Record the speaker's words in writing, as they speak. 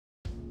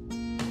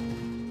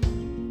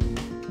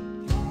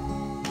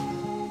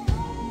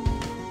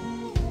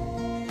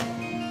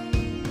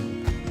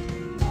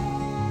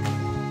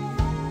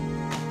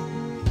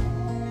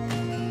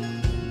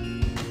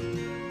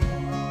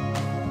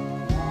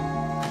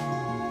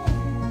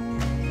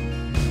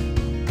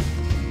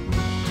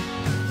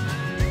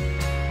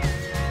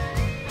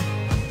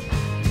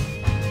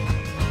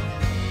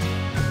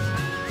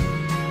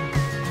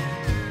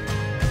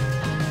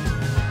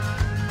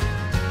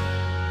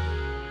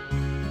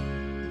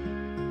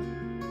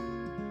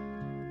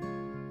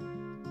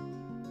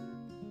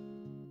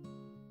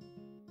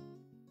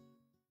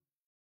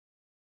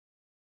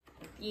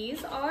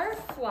These are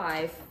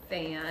fly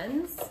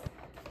fans.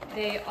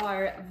 They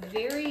are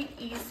very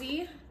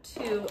easy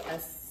to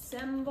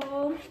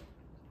assemble.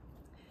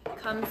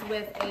 Comes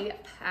with a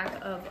pack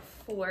of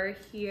 4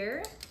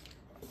 here.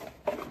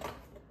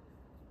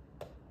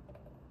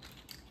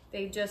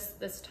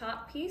 This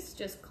top piece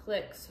just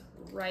clicks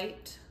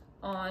right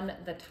on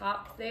the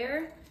top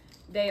there.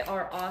 They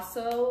are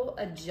also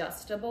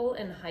adjustable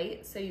in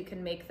height, so you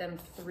can make them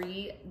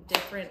 3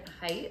 different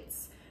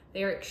heights.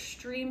 They are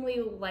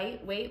extremely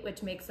lightweight,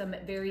 which makes them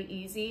very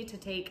easy to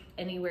take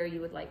anywhere you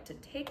would like to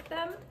take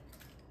them.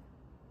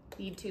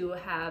 Need to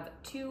have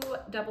 2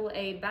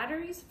 AA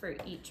batteries for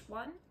each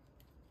one.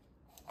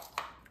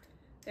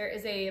 There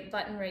is a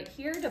button right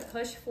here to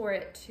push for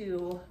it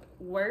to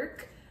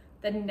work.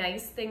 The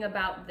nice thing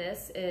about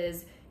this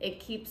is it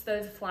keeps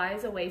those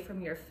flies away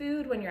from your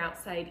food when you're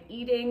outside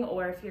eating,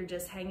 or if you're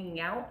just hanging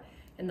out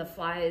and the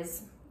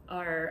flies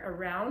are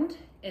around.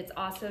 It's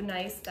also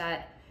nice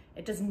that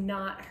it does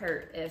not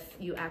hurt if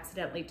you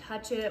accidentally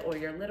touch it or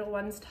your little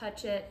ones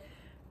touch it.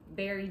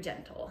 Very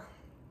gentle.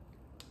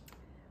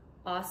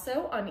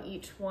 Also, on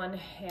each one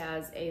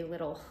has a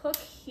little hook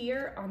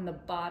here on the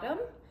bottom.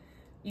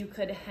 You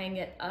could hang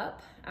it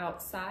up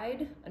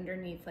outside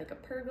underneath like a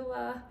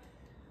pergola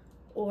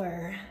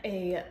or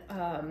a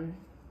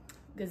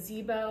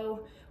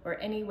gazebo or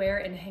anywhere,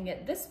 and hang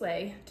it this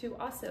way to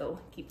also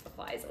keep the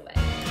flies away.